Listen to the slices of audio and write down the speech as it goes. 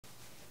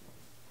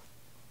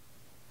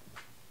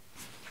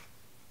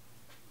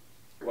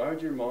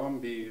would your mom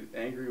be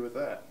angry with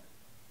that?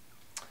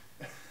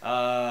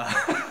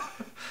 I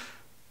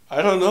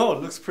don't know. It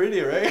looks pretty,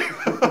 right?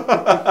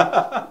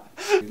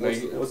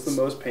 What's the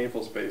most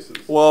painful spaces?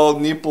 Well,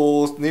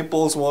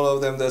 nipples, one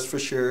of them, that's for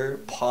sure.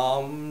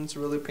 Palms,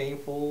 really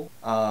painful.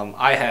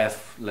 I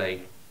have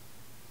like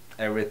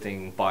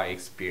everything by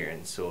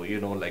experience. So you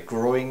know, like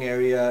growing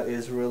area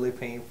is really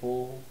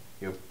painful.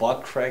 Your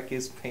butt crack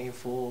is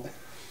painful.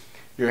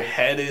 Your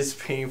head is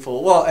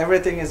painful. Well,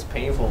 everything is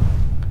painful.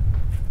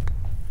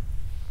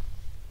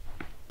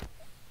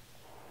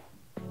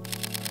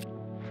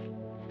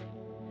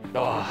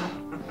 Oh.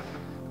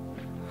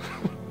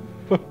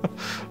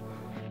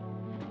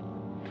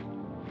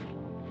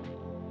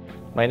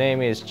 My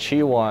name is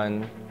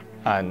Chi-Wan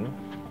An.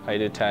 I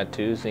do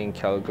tattoos in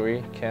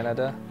Calgary,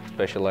 Canada,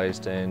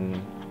 specialized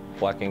in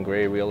black and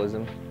gray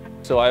realism.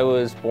 So I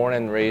was born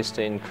and raised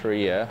in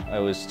Korea. I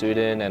was a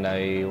student and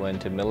I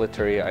went to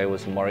military. I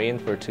was Marine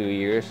for 2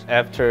 years.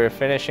 After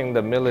finishing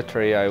the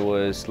military, I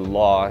was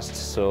lost.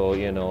 So,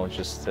 you know,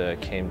 just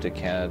came to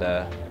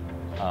Canada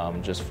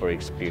just for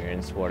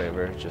experience,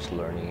 whatever, just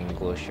learning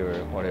English or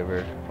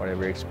whatever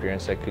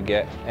experience I could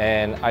get.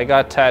 And I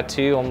got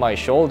tattoo on my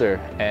shoulder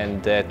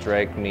and that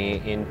dragged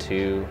me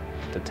into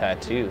the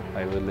tattoo.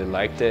 I really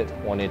liked it,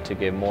 wanted to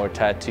get more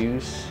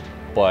tattoos,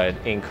 but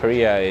in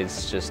Korea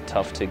it's just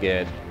tough to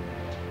get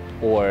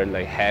or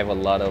like have a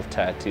lot of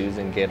tattoos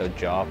and get a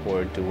job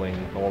or doing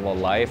normal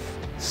life.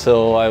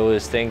 So I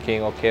was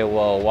thinking, okay,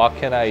 well, what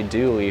can I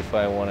do if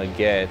I want to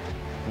get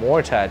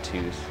more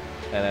tattoos?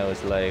 And I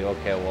was like,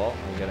 okay, well,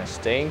 I'm gonna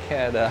stay in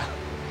Canada,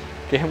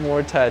 get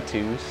more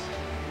tattoos,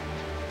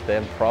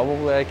 then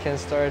probably I can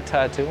start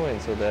tattooing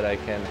so that I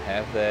can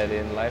have that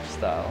in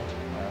lifestyle.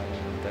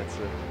 That's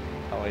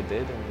how I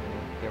did, and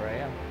here I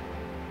am.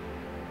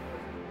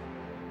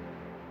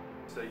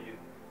 So you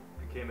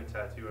became a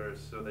tattoo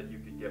artist so that you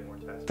could get more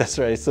tattoos? That's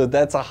right, so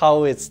that's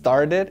how it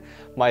started.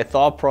 My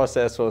thought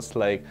process was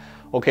like,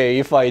 okay,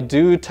 if I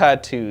do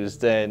tattoos,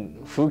 then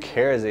who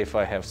cares if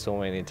I have so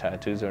many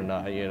tattoos or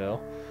not, you know?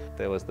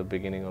 That was the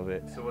beginning of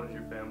it. So what did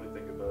your family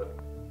think about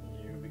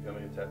you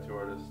becoming a tattoo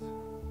artist?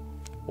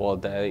 Well,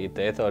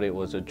 they thought it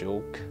was a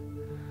joke.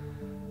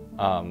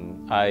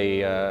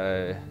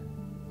 I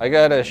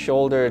got a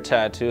shoulder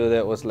tattoo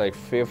that was like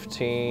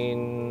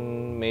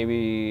 15,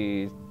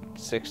 maybe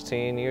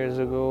 16 years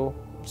ago.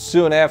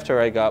 Soon after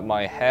I got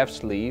my half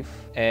sleeve,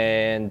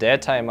 and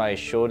that time I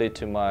showed it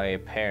to my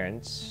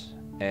parents,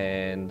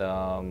 and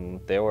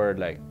they were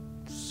like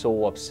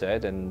so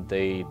upset and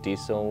they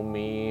disowned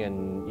me,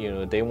 and you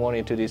know, they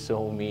wanted to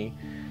disown me,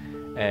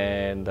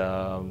 and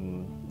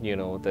you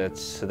know,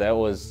 that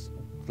was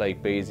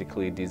like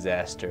basically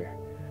disaster.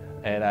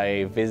 And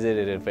I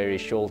visited a very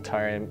short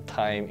time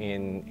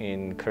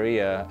in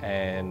Korea,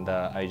 and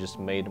I just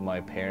made my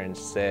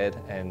parents sad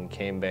and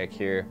came back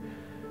here,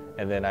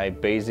 and then I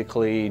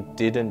basically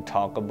didn't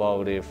talk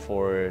about it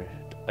for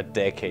a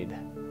decade.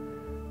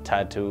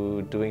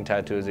 Doing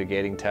tattoos or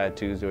getting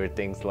tattoos or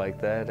things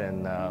like that,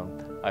 and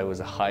I was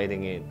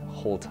hiding it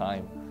whole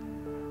time.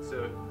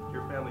 So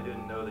your family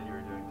didn't know that you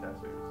were doing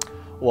tattoos?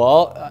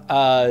 Well,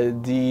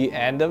 the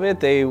end of it,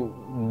 they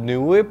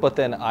knew it, but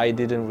then I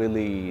didn't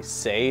really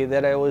say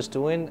that I was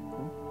doing.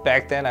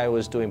 Back then I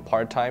was doing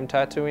part-time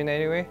tattooing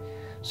anyway,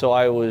 so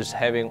I was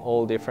having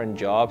all different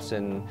jobs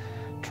and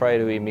try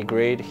to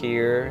immigrate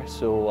here,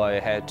 so I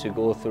had to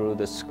go through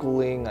the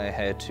schooling, I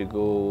had to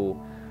go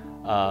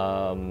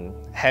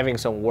having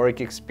some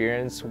work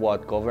experience,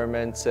 what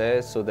government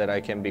says, so that I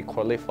can be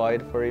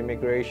qualified for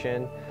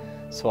immigration.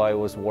 So I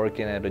was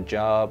working at a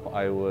job,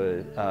 I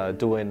was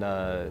doing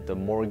the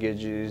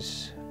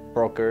mortgages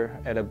broker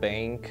at a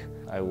bank.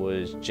 I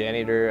was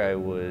janitor, I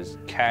was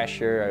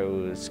cashier, I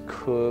was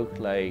cook,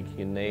 like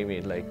you name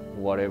it, like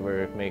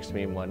whatever makes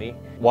me money.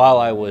 While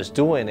I was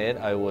doing it,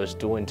 I was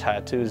doing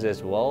tattoos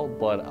as well,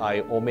 but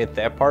I omit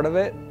that part of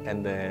it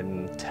and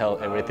then tell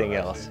everything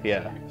else.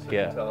 Yeah, so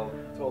yeah. You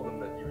told them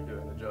that you were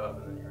doing the job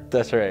and then you were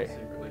That's right.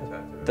 secretly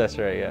tattooing. That's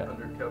right, yeah.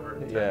 Undercover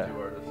tattoo Yeah,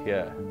 artist.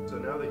 yeah. So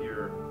now that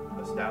you're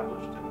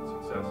established and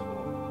successful,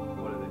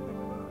 what do they think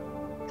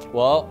about it?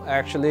 Well,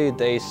 actually,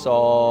 they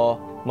saw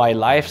my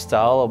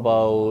lifestyle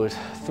about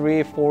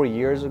 3-4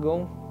 years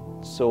ago.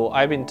 So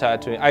I've been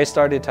tattooing. I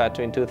started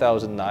tattooing in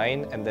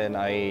 2009, and then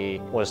I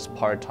was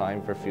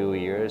part-time for a few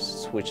years,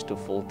 switched to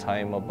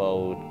full-time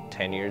about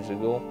 10 years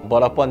ago.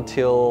 But up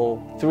until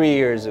 3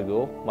 years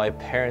ago, my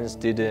parents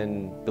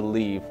didn't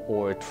believe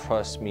or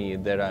trust me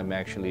that I'm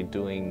actually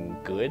doing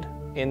good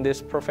in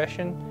this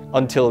profession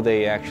until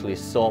they actually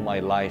saw my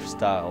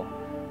lifestyle.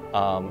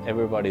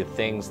 Everybody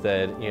thinks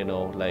that, you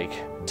know, like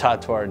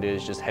tattoo art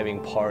is just having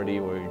party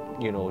or,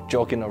 you know,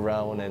 joking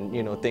around and,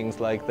 you know,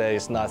 things like that.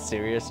 It's not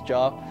serious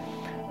job.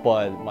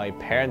 But my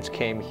parents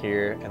came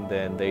here and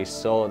then they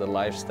saw the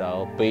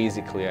lifestyle.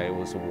 Basically, I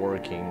was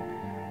working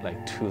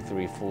like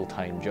 2-3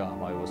 full-time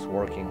job. I was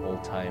working whole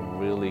time,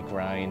 really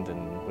grind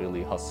and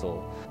really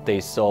hustle. They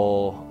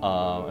saw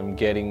I'm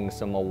getting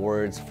some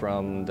awards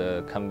from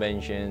the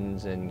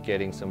conventions and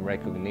getting some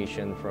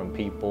recognition from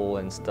people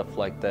and stuff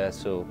like that.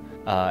 So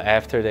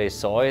after they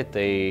saw it,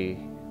 they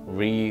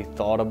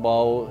rethought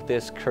about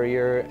this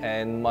career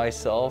and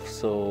myself.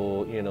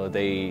 So, you know,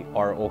 they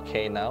are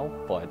okay now.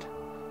 But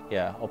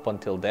yeah, up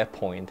until that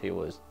point, it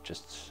was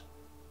just,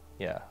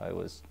 yeah, I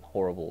was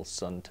horrible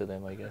son to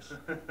them, I guess.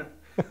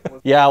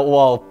 Yeah,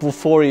 well,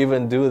 before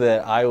even do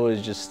that, I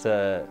was just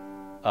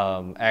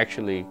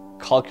actually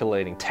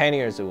calculating 10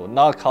 years ago,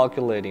 not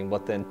calculating,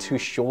 but then to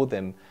show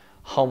them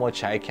how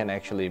much I can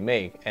actually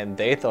make. And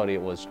they thought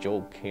it was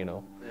joke, you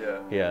know? Yeah.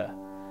 Yeah.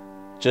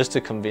 Just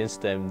to convince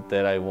them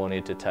that I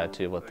wanted to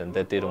tattoo, but then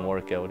that didn't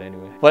work out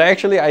anyway. But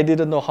actually, I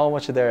didn't know how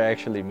much they're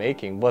actually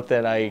making, but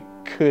then I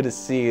could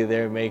see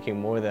they're making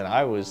more than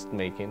I was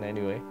making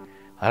anyway.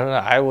 I don't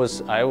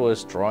know, I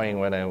was drawing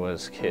when I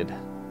was a kid.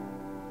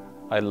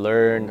 I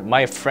learned,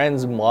 my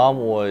friend's mom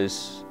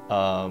was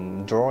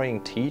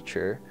drawing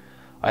teacher.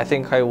 I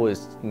think I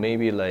was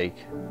maybe like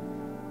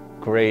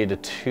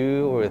grade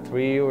 2 or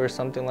 3 or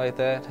something like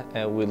that.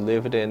 And we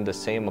lived in the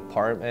same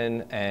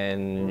apartment,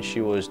 and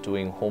she was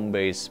doing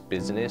home-based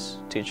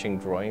business, teaching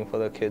drawing for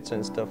the kids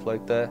and stuff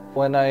like that.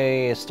 When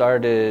I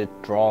started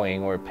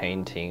drawing or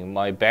painting,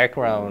 my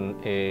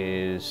background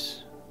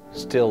is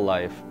still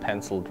life,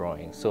 pencil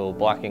drawing. So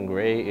black and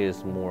gray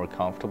is more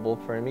comfortable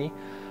for me.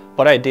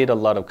 But I did a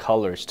lot of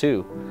colors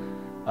too.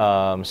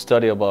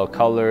 Study about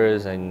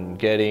colors and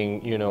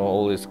getting, you know,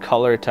 all these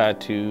color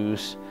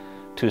tattoos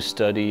to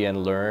study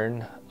and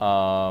learn.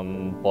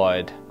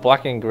 But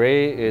black and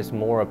gray is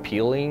more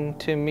appealing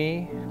to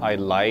me. I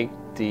like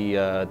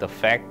the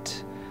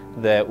fact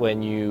that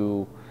when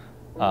you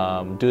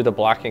do the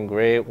black and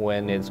gray,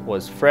 when it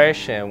was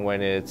fresh and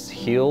when it's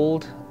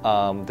healed,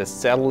 the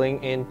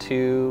settling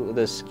into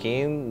the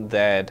skin,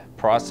 that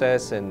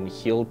process and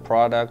healed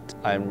product,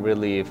 I'm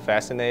really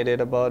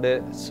fascinated about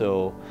it.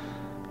 So,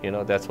 you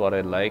know, that's what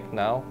I like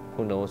now.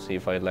 Who knows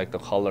if I like the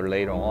color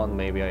later on,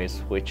 maybe I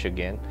switch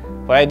again.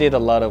 But I did a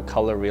lot of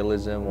color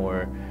realism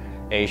or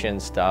Asian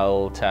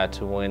style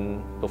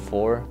tattooing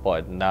before,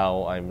 but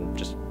now I'm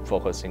just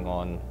focusing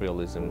on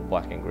realism,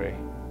 black and gray.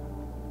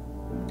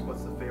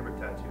 What's the favorite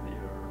tattoo that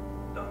you've ever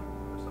done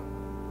or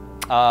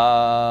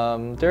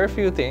something? There are a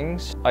few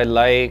things. I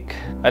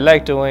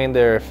like doing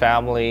their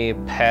family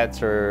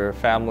pets or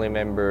family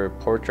member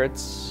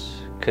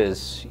portraits,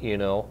 because, you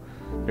know,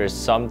 there's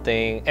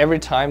something, every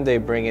time they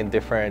bring in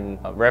different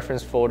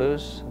reference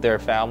photos, their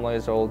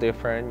families are all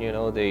different, you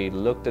know, they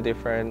look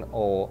different,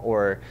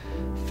 or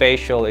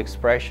facial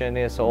expression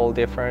is all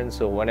different.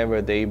 So whenever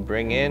they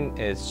bring in,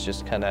 it's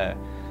just kind of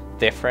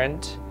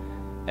different.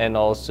 And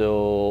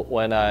also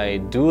when I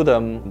do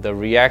them, the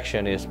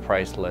reaction is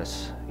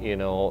priceless. You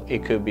know,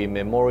 it could be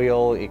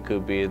memorial, it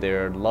could be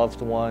their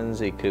loved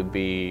ones, it could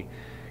be,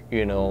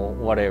 you know,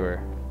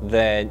 whatever.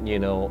 Then, you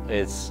know,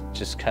 it's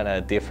just kind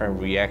of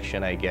different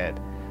reaction I get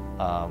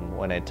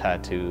when I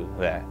tattoo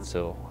that.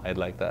 So I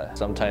like that.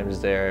 Sometimes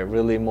they're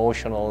really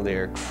emotional,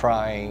 they're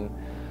crying.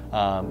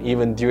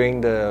 Even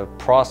during the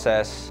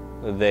process,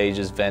 they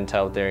just vent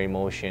out their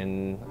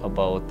emotion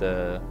about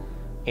the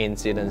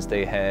incidents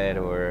they had,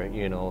 or,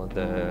 you know,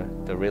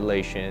 the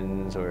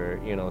relations,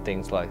 or, you know,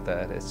 things like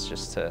that. It's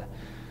just,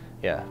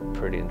 yeah,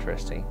 pretty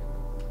interesting.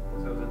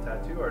 So as a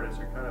tattoo artist,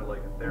 you're kind of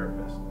like a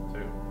therapist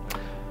too.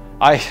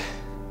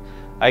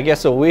 I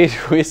guess so. We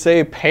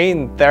say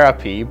pain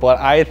therapy, but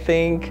I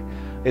think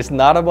it's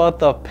not about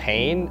the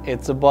pain.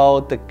 It's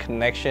about the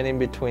connection in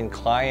between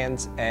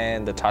clients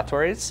and the tattoo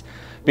artists.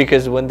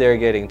 Because when they're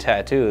getting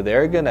tattooed,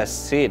 they're gonna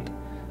sit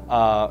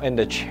in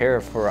the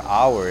chair for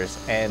hours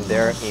and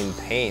they're in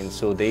pain.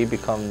 So they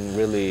become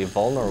really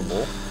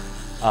vulnerable,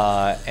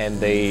 and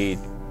they,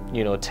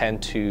 you know,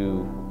 tend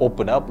to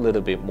open up a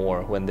little bit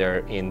more when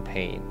they're in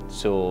pain.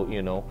 So,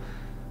 you know,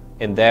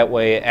 in that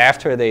way,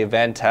 after they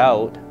vent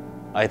out,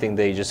 I think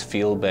they just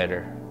feel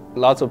better.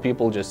 Lots of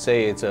people just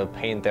say it's a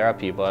pain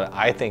therapy, but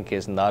I think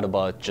it's not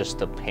about just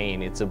the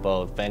pain. It's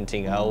about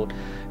venting out,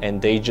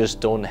 and they just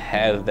don't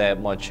have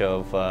that much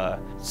of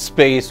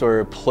space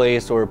or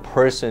place or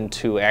person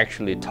to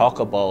actually talk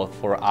about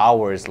for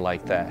hours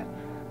like that.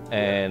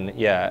 And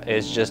yeah,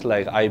 it's just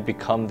like I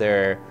become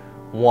their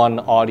one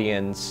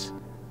audience,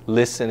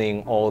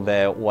 listening all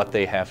that what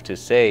they have to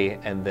say,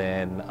 and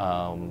then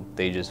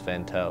they just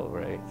vent out,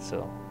 right?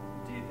 So.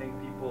 Do you think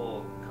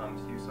people come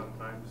to you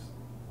sometimes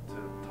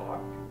to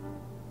talk?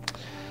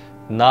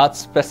 Not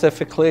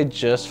specifically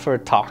just for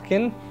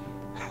talking.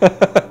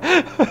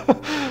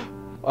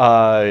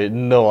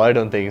 No, I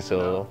don't think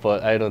so.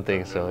 But I don't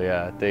think so.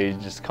 Yeah, they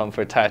just come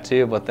for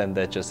tattoo, but then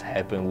that just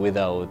happened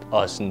without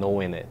us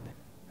knowing it.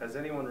 Has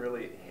anyone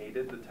really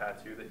hated the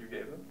tattoo that you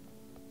gave them?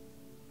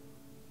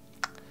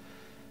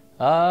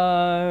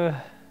 I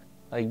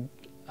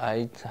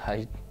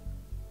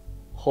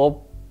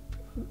hope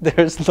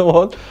there's no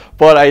one,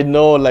 but I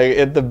know, like,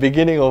 at the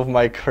beginning of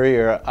my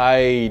career,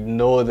 I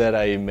know that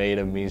I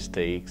made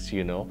mistakes,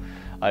 you know.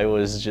 I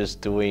was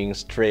just doing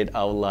straight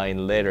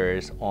outline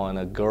letters on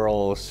a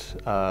girl's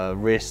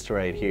wrist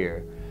right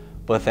here.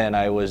 But then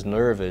I was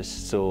nervous,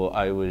 so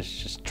I was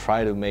just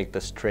trying to make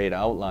the straight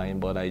outline,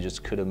 but I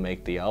just couldn't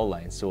make the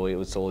outline, so it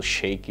was all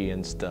shaky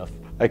and stuff.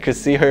 I could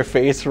see her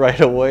face right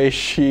away.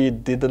 She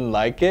didn't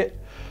like it,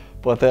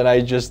 but then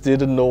I just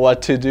didn't know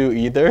what to do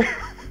either.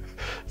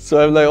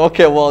 So I'm like,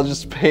 okay, well,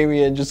 just pay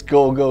me and just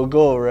go,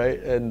 right?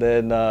 And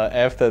then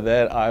after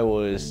that, I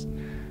was,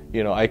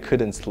 you know, I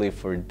couldn't sleep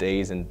for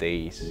days and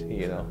days,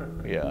 you know.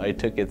 Yeah, I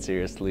took it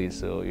seriously,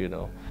 so, you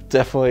know,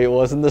 definitely it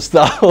wasn't the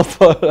style,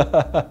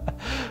 but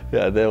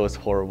yeah, that was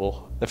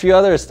horrible. A few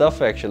other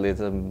stuff, actually,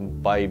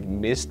 by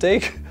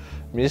mistake.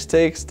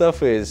 Mistake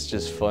stuff is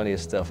just funny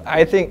stuff.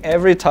 I think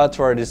every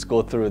tattoo artist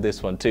go through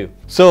this one too.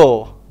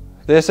 So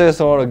this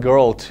is on a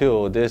girl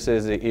too. This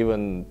is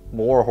even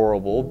more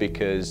horrible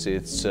because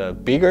it's a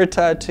bigger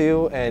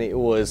tattoo and it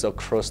was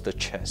across the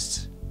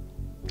chest.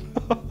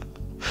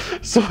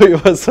 So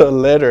it was a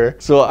letter.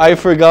 So I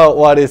forgot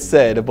what it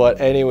said, but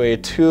anyway,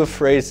 two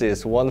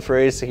phrases. One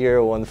phrase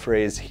here, one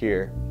phrase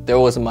here. There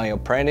was my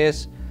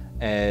apprentice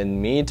and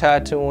me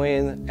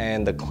tattooing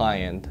and the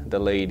client, the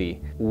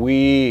lady.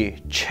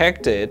 We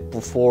checked it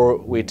before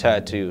we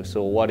tattoo.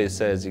 So what it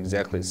says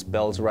exactly,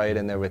 spells right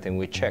and everything,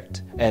 we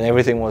checked and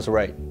everything was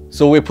right.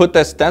 So we put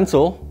that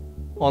stencil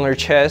on her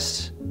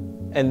chest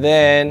and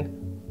then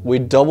we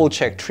double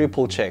checked,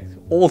 triple checked,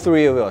 all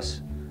three of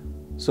us.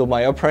 So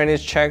my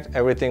apprentice checked,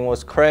 everything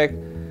was correct,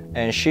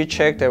 and she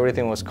checked,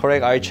 everything was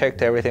correct. I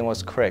checked, everything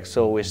was correct.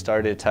 So we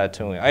started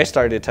tattooing. I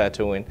started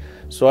tattooing.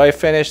 So I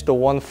finished the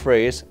one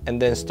phrase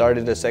and then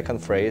started the second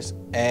phrase,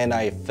 and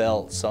I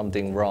felt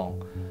something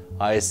wrong.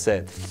 I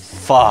said,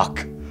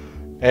 fuck.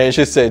 And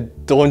she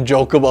said, don't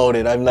joke about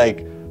it. I'm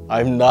like,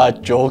 I'm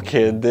not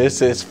joking.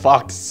 This is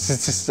fucked.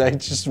 I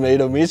just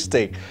made a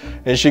mistake.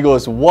 And she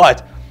goes,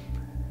 what?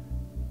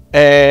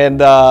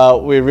 And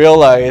we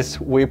realized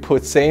we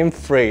put same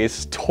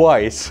phrase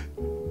twice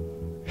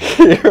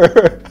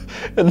here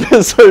and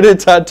then started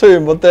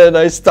tattooing, but then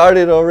I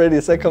started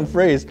already second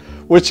phrase,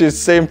 which is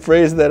same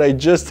phrase that I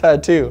just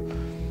tattooed.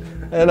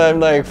 And I'm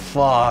like,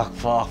 fuck,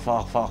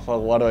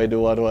 what do I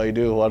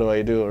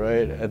do,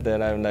 right? And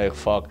then I'm like,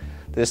 fuck,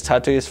 this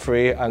tattoo is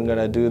free. I'm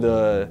gonna do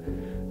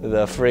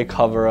the free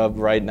cover up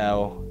right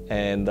now.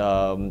 And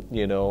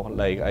you know,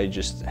 like I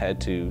just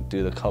had to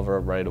do the cover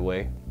up right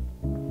away.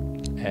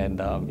 And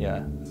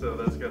yeah. So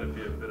that's gotta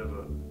be a bit of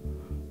a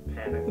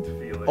panicked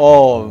feeling.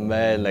 Oh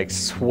man, like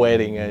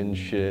sweating and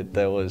shit.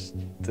 That was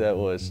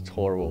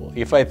horrible.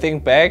 If I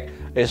think back,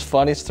 it's a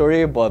funny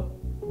story, but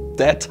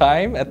that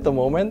time at the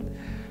moment,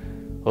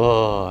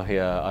 oh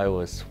yeah, I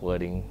was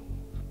sweating.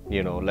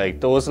 You know, like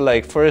those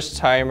like first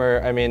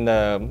timer. I mean,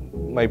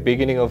 my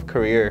beginning of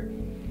career,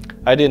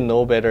 I didn't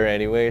know better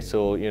anyway.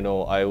 So you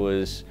know, I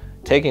was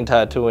taking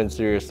tattooing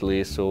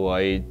seriously. So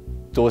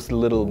those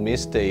little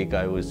mistake,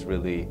 I was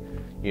really,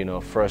 you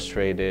know,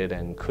 frustrated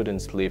and couldn't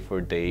sleep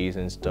for days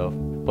and stuff.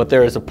 But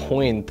there is a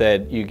point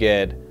that you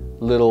get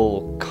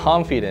little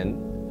confident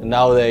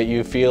now that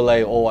you feel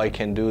like, oh, I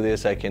can do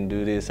this, I can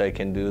do this, I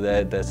can do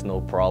that, that's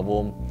no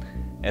problem.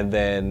 And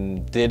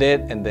then did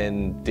it and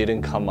then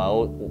didn't come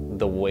out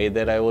the way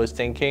that I was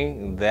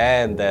thinking,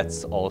 then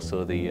that's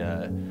also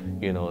the,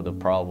 you know, the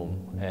problem.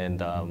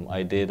 And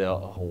I did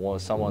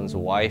someone's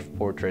wife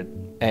portrait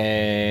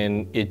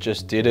and it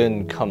just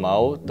didn't come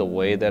out the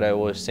way that I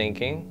was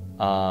thinking.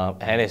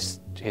 And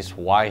his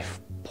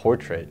wife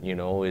portrait, you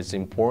know, is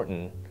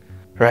important,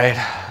 right?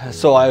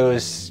 So I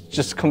was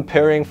just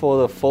comparing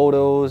for the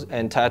photos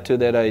and tattoo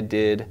that I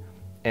did,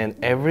 and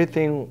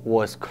everything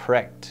was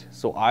correct.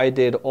 So I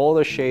did all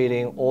the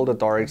shading, all the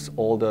darks,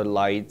 all the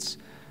lights,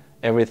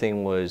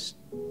 everything was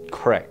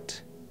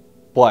correct.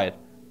 But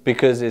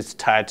because it's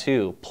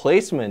tattoo,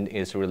 placement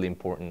is really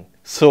important.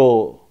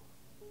 So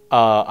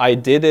I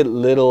did it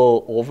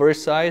little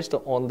oversized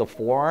on the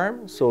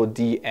forearm, so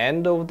the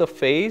end of the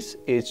face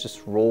is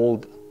just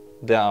rolled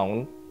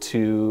down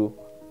to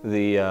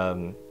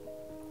the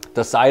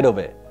side of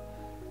it.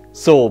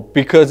 So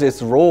because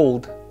it's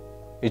rolled,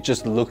 it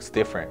just looks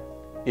different,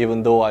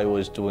 even though I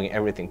was doing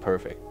everything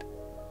perfect.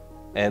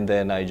 And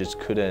then I just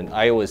couldn't.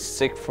 I was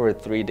sick for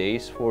 4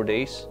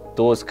 days.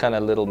 Those kind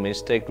of little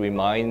mistake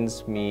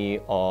reminds me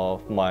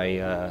of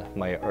my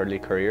my early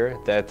career.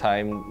 That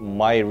time,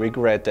 my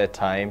regret that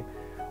time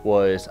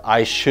was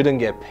I shouldn't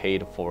get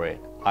paid for it.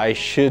 I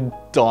should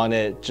done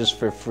it just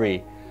for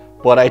free,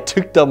 but I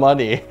took the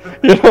money,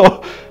 you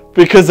know,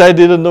 because I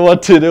didn't know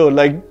what to do.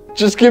 Like,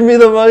 just give me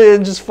the money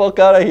and just fuck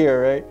out of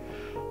here, right?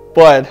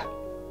 But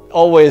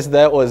always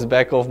that was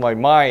back of my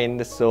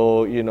mind.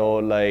 So, you know,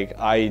 like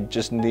I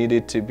just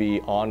needed to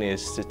be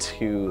honest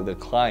to the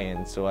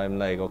client. So I'm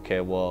like, okay,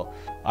 well,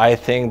 I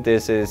think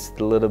this is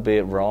a little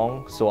bit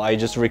wrong. So I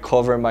just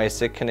recovered my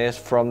sickness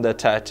from the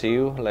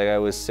tattoo. Like I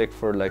was sick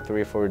for like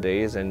 3 or 4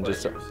 days and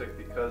just you were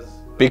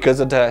sick because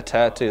of that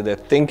tattoo,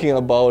 that thinking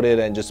about it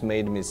and just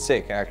made me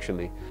sick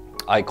actually.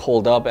 I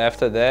called up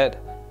after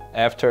that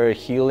after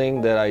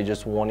healing that I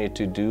just wanted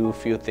to do a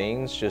few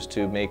things just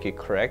to make it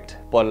correct.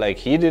 But like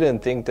he didn't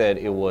think that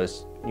it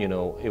was, you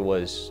know, it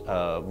was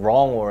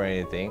wrong or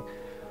anything.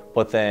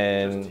 But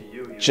then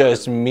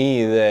just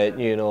me that,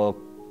 you know,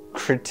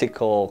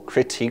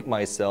 critique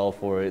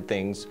myself or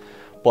things.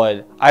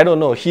 But I don't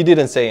know, he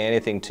didn't say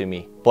anything to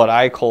me. But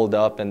I called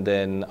up and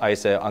then I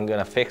said, I'm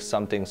gonna fix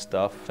something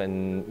stuff.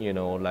 And, you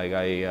know, like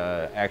I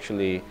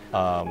actually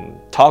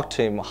talked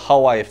to him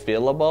how I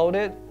feel about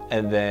it.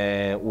 And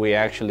then we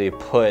actually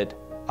put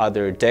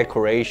other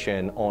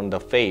decoration on the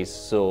face.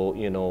 So,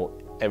 you know,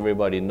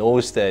 everybody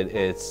knows that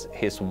it's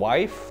his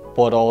wife.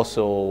 But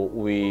also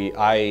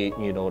I,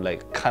 you know,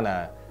 like kind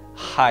of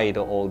hide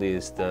all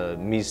the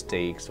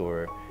mistakes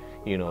or,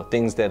 you know,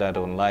 things that I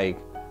don't like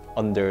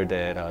under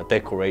that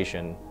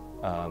decoration.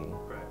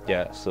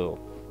 Yeah, so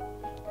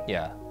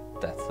yeah,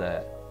 that's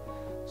that.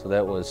 So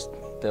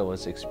that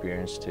was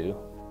experience too.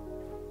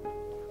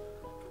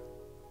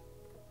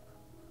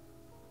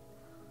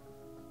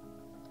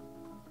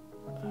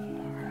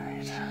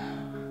 Alright.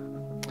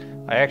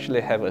 I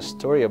actually have a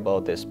story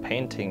about this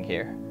painting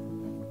here.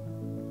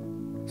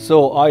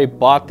 So I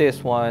bought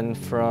this one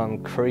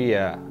from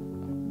Korea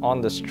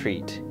on the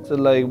street. It's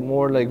like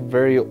more like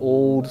very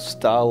old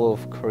style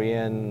of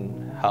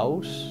Korean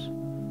house.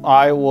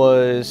 I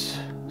was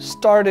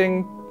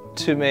starting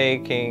to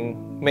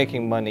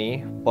making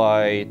money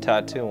by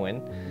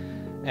tattooing,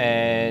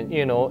 and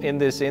you know, in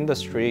this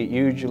industry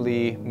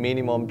usually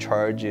minimum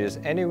charge is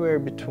anywhere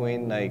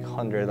between like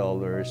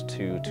 $100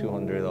 to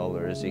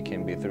 $200. It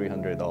can be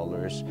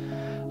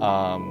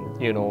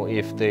 $300. You know,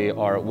 if they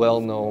are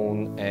well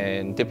known,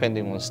 and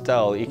depending on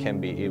style it can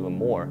be even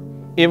more.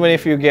 Even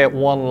if you get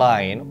one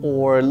line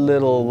or a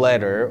little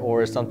letter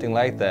or something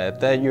like that,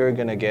 that you're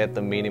gonna get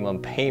the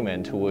minimum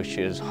payment, which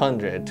is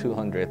 100,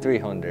 200,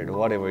 300,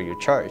 whatever you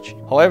charge.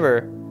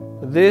 However,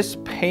 this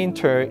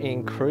painter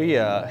in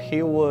Korea,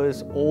 he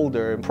was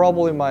older,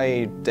 probably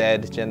my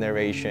dad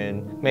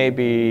generation,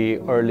 maybe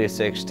early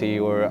 60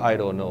 or I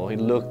don't know. He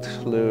looked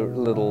a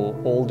little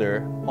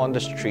older on the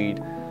street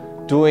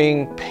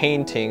doing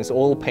paintings,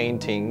 oil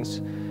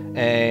paintings.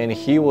 And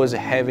he was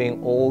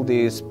having all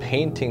these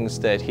paintings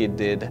that he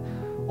did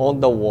on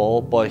the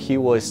wall, but he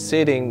was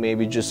sitting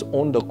maybe just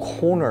on the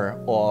corner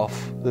of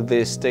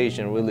this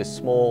station, really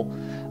small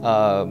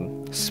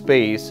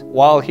space.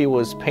 While he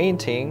was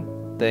painting,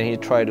 then he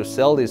tried to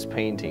sell this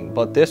painting.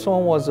 But this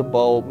one was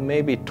about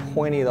maybe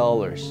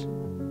 $20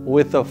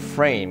 with a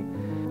frame.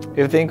 If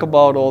you think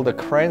about all the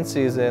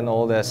currencies and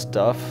all that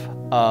stuff,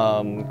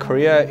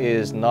 Korea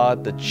is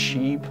not the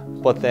cheap.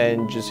 But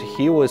then just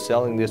he was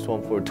selling this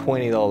one for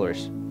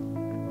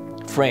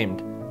 $20,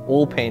 framed,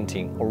 oil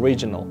painting,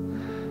 original.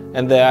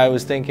 And then I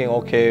was thinking,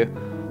 okay,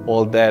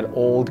 well, that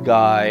old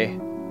guy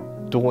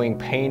doing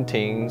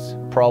paintings,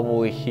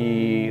 probably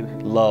he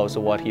loves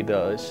what he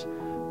does,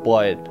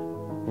 but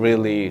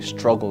really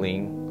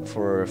struggling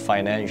for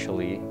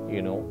financially,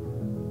 you know.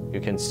 You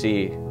can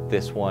see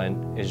this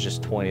one is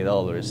just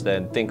 $20.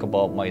 Then think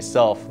about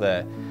myself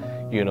that,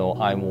 you know,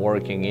 I'm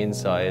working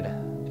inside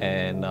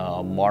and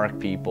mark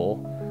people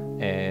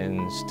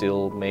and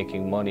still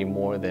making money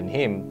more than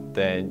him,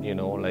 then, you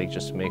know, like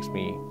just makes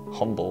me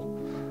humble.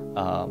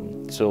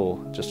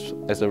 So just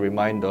as a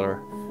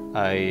reminder,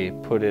 I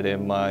put it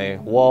in my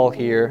wall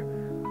here.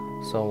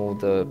 Some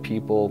of the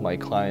people, my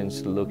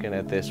clients, looking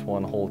at this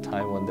one whole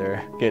time when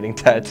they're getting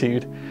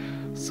tattooed.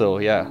 So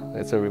yeah,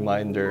 it's a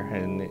reminder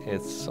and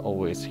it's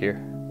always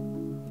here.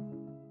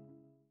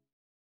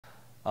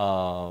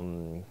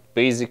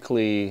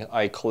 Basically,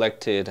 I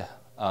collected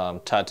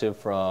tattoo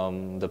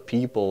from the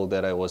people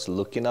that I was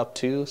looking up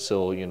to.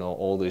 So, you know,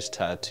 all these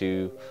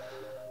tattoo,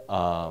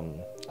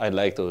 I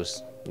like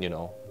those, you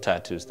know,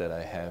 tattoos that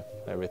I have,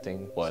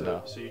 everything.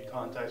 But, so you'd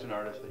contact an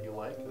artist that you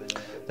like? Then you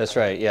that's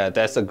right, yeah,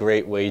 that's a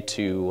great way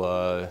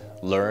to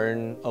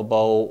learn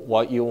about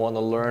what you want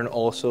to learn.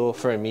 Also,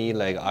 for me,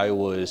 like I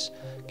was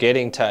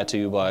getting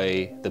tattooed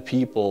by the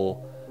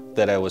people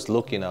that I was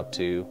looking up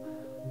to,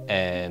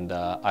 and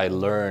I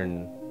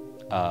learned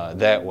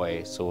that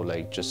way. So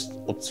like just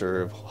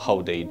observe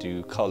how they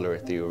do color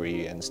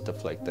theory and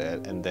stuff like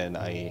that, and then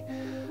I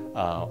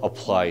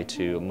apply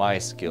to my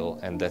skill,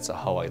 and that's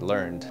how I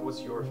learned.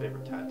 What's your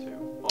favorite tattoo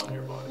on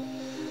your body?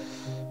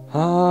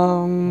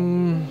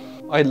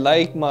 I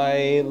like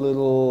my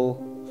little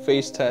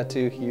face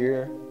tattoo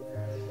here.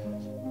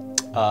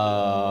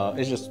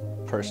 It's just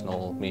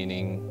personal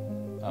meaning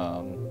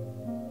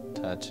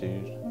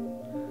tattoo.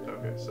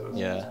 Okay, so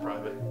it's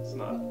private. It's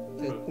not.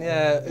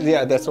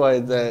 Yeah, that's why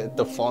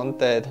the font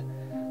that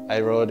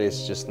I wrote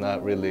is just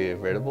not really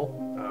readable.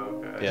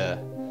 Oh, okay. Yeah.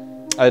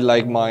 I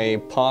like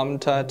my palm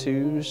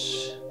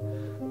tattoos.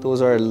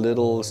 Those are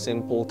little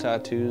simple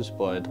tattoos,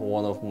 but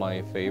one of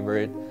my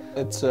favorite.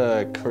 It's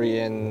a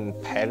Korean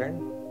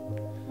pattern.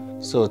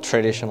 So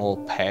traditional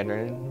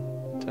pattern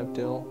type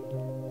deal.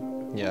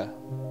 Yeah.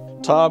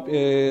 Top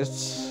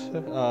is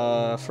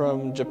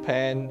from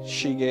Japan,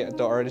 Shige.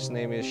 The artist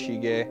name is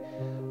Shige.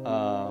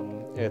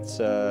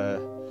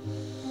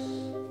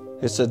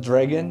 It's a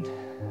dragon.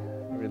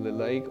 I really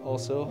like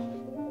also.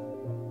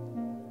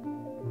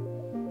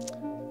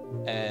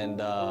 And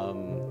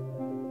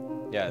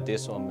yeah,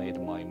 this one made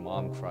my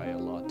mom cry a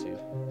lot too.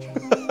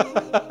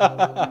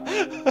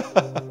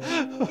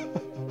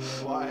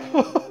 Why?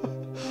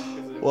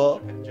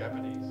 Well,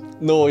 Japanese?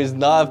 no, it's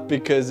not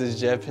because it's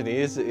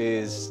Japanese.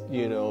 It's,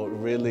 you know,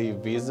 really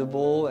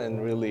visible and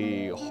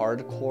really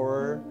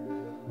hardcore.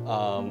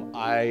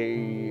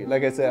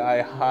 Like I said,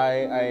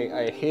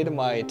 I hid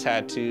my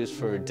tattoos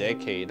for a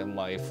decade on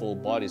my full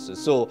bodysuit.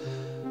 So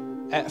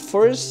at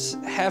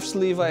first half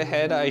sleeve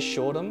I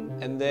showed them,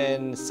 and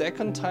then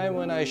second time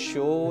when I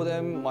showed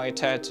them my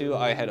tattoo,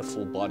 I had a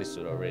full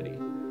bodysuit already.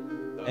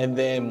 And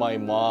then my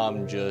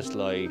mom just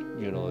like,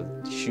 you know,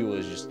 she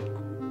was just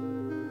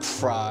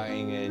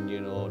crying and, you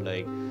know,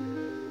 like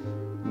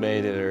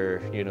made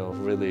her, you know,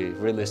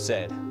 really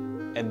sad.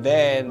 And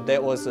then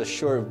that was a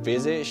short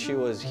visit. She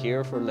was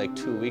here for like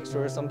 2 weeks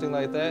or something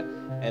like that.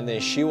 And then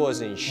she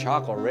was in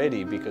shock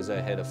already because I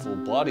had a full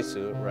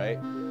bodysuit, right?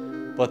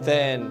 But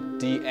then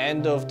the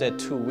end of that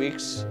 2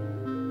 weeks,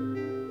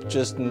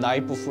 just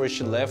night before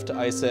she left,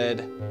 I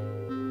said,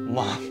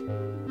 Mom,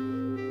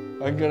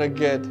 I'm gonna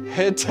get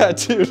head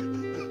tattooed.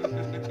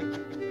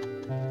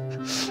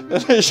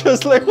 And then she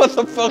was like, what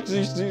the fuck,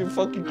 you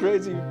fucking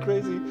crazy, you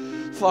crazy.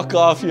 Fuck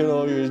off, you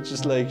know, you're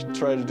just like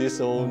trying to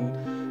disown.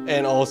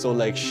 And also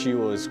like she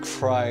was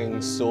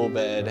crying so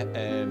bad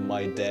and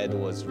my dad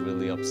was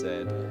really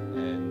upset.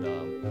 And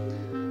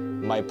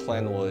my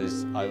plan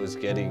was I was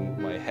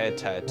getting my head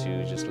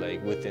tattoo just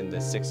like within the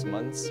 6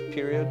 months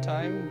period of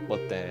time,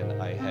 but then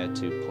I had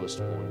to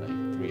postpone like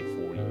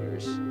 3-4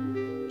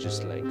 years,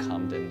 just like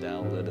calm them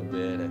down a little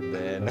bit, and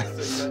then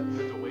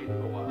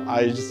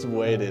I just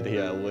waited,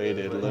 yeah,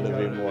 waited a little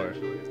bit more.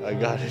 I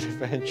got it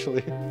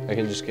eventually. I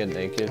can just get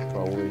naked,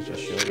 probably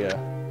just show, yeah.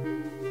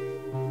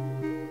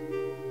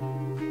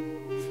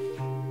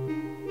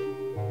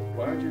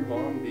 Why would your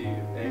mom be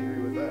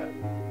angry with that?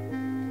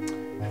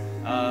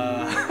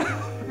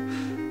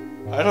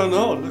 I don't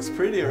know, it looks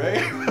pretty,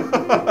 right?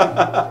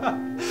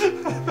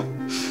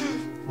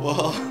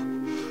 Well,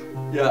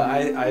 yeah,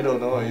 I don't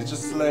know, it's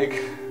just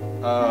like,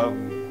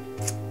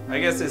 I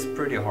guess it's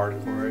pretty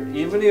hardcore.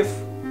 Even if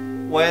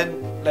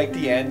when like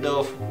the end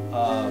of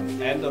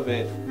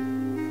it,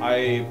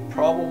 I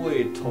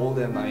probably told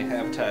them I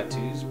have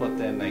tattoos, but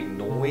then like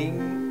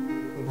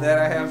knowing that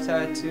I have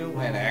tattoo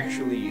and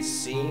actually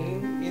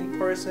seeing in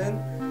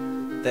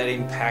person, that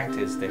impact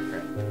is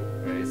different,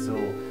 right? So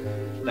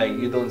like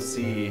you don't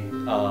see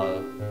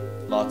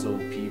lots of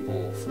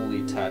people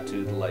fully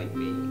tattooed like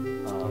me,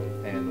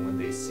 and when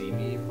they see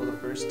me for the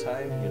first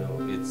time, you know,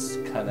 it's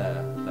kind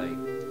of like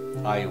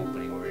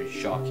eye-opening or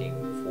shocking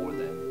for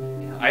them.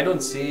 I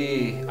don't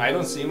see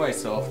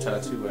myself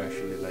tattooed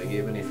actually. Like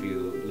even if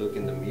you look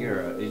in the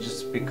mirror, it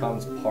just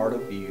becomes part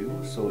of you.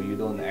 So you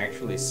don't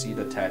actually see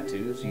the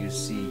tattoos. You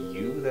see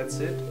you. That's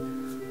it.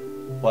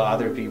 But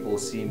other people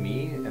see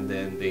me, and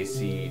then they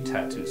see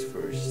tattoos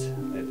first.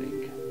 I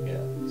think.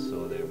 Yeah.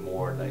 So they're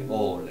more like,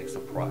 oh, like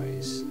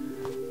surprise.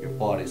 Your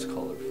body's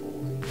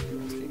colorful and you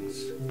know,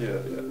 things.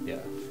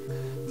 Yeah.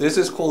 This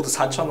is called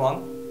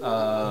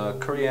Sachonwang,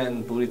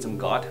 Korean Buddhism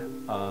god.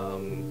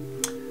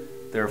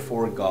 There are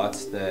 4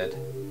 gods that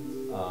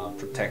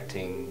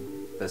protecting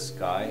the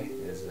sky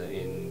is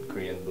in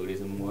Korean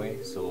Buddhism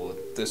way. So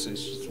this is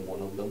just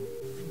one of them.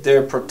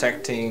 They're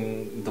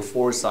protecting the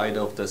 4 sides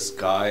of the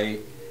sky,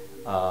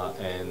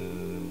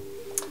 and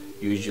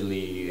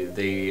usually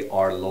they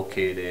are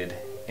located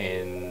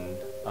in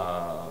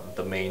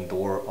the main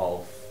door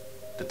of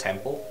the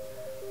temple.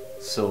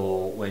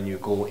 So when you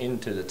go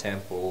into the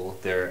temple,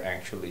 they're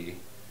actually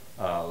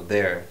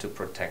there to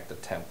protect the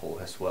temple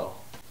as well.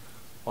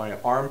 My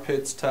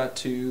armpits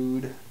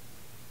tattooed,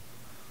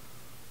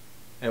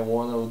 and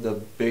one of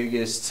the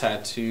biggest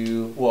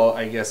tattoo, well,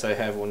 I guess I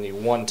have only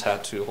one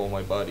tattoo on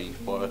my body,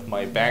 but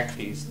my back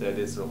piece that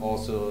is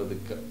also the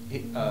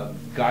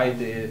guy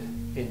did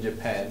in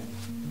Japan,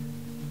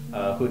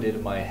 who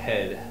did my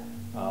head,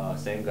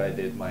 same guy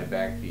did my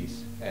back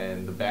piece,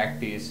 and the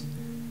back piece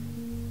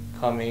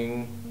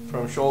coming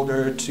from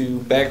shoulder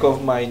to back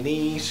of my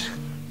knees,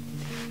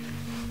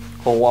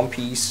 for one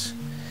piece,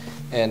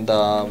 and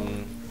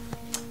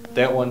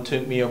that one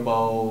took me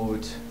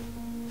about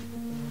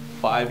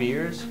 5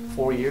 years,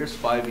 4 years,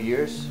 5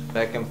 years,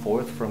 back and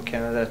forth from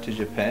Canada to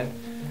Japan.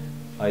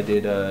 I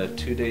did a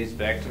 2 days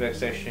back-to-back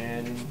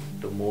session.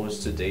 The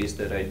most days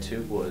that I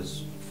took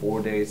was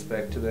 4 days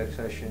back-to-back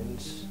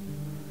sessions,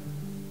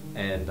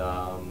 and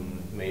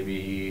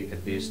maybe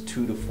at least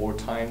 2 to 4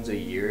 times a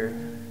year.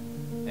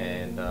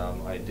 And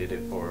I did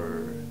it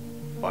for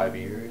 5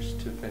 years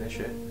to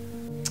finish it.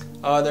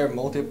 There are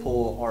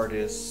multiple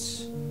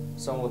artists.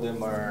 Some of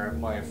them are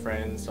my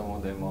friends, some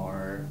of them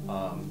are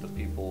the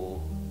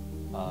people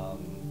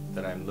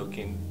that I'm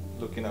looking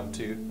up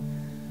to.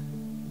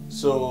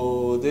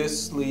 So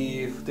this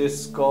sleeve,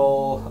 this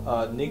skull,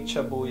 Nick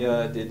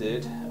Chabuya did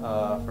it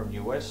from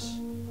US,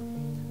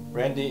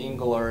 Randy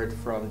Engelhardt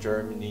from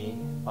Germany,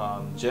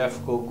 Jeff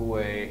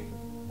Gogue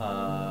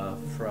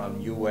from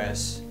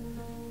US,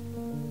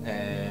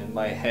 and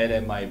my head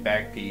and my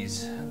back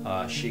piece,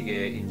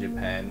 Shige in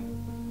Japan.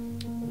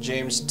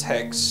 James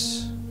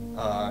Tex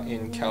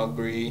in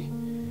Calgary.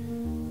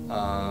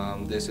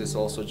 This is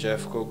also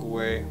Jeff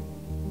Gogwe.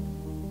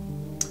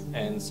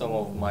 And some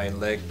of my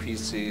leg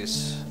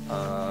pieces,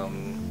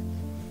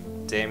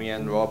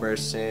 Damian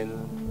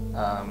Robertson,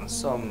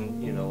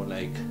 some, you know,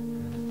 like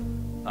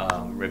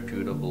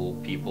reputable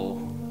people.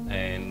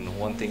 And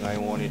one thing I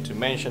wanted to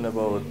mention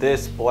about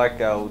this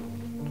blackout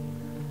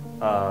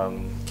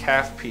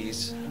calf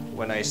piece,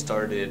 when I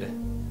started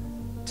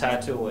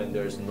tattooing,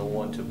 there's no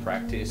one to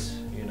practice,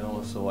 you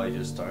know, so I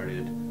just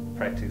started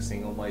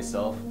practicing on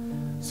myself.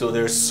 So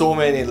there's so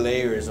many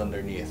layers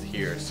underneath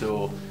here.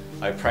 So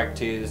I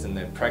practice and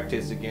then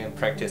practice again,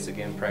 practice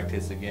again,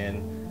 practice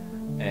again.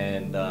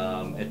 And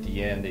at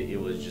the end, it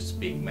was just a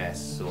big mess.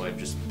 So I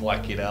just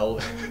black it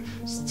out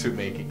to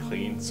make it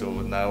clean. So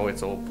now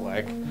it's all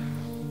black.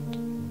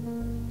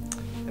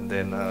 And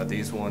then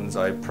these ones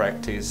I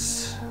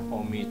practice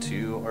on me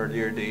too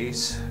earlier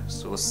days.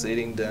 So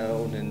sitting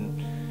down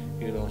and,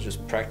 you know,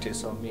 just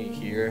practice on me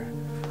here,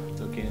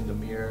 looking in the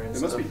mirror and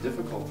stuff. It must be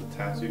difficult to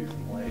tattoo your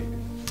leg.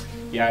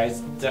 Yeah, it's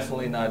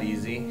definitely not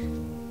easy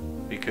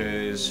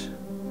because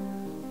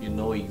you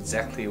know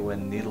exactly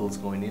when needle's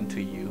going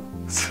into you.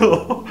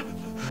 So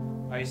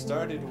I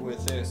started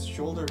with this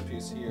shoulder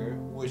piece here,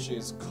 which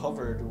is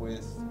covered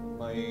with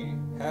my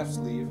half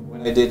sleeve.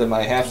 When I did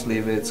my half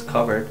sleeve, it's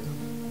covered.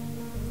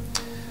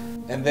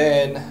 And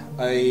then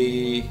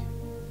I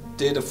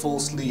did a full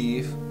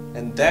sleeve,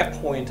 and at that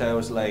point I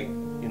was like,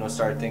 you know,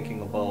 start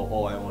thinking about,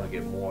 oh, I want to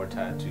get more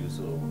tattoos,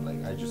 so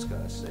like I just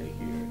gotta stay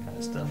here kind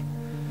of stuff.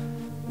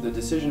 The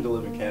decision to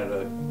live in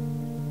Canada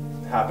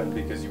happened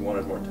because you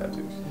wanted more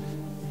tattoos.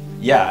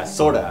 Yeah,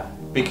 sorta,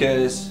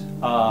 because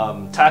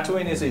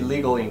tattooing is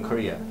illegal in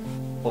Korea,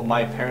 but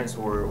my parents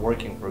were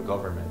working for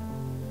government.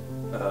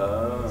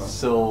 Oh.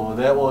 So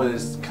that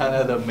was kind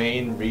of the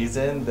main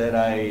reason that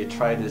I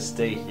tried to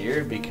stay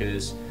here,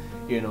 because,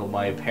 you know,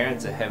 my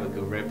parents have a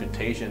good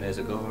reputation as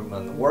a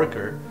government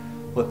worker,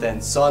 but then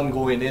son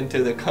going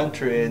into the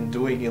country and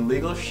doing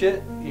illegal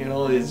shit, you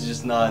know, is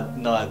just not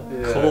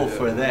cool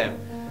for them.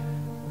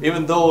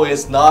 Even though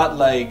it's not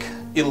like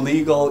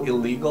illegal,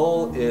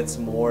 it's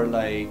more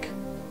like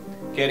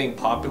getting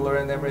popular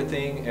and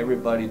everything.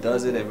 Everybody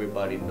does it,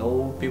 everybody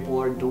know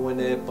people are doing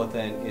it, but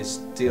then it's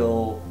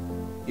still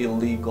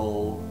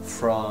illegal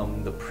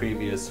from the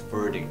previous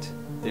verdict.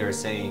 They're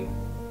saying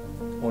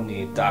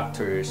only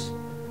doctors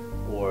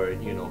or,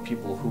 you know,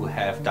 people who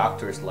have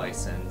doctor's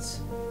license,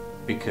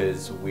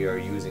 because we are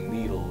using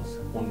needles,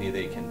 only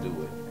they can do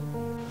it.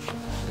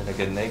 I'm gonna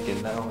get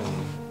naked now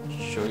and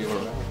show you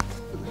around.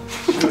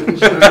 So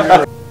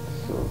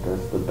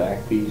that's the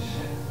back piece.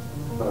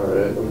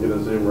 Alright, I'm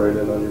gonna zoom right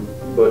in on your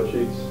butt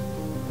cheeks.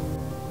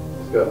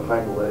 It's got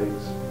hind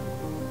legs.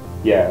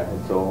 Yeah,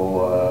 it's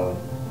all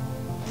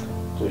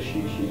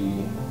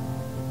Toshishi.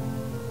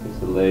 It's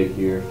the leg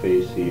here,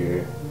 face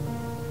here,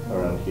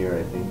 around here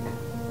I think.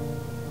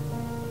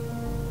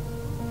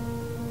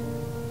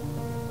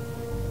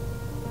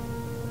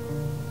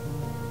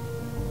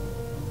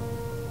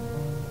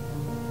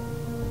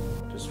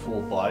 Just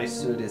full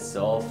bodysuit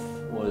itself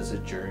was a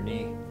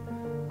journey.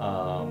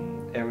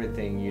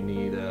 Everything, you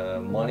need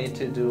money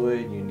to do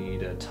it, you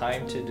need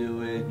time to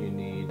do it, you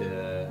need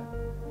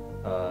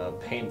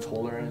pain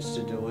tolerance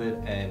to do it,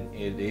 and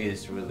it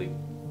is really,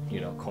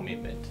 you know,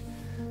 commitment.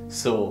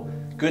 So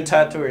good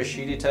tattoo or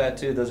shitty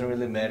tattoo doesn't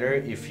really matter.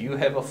 If you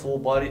have a full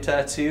body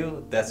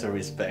tattoo, that's a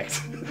respect.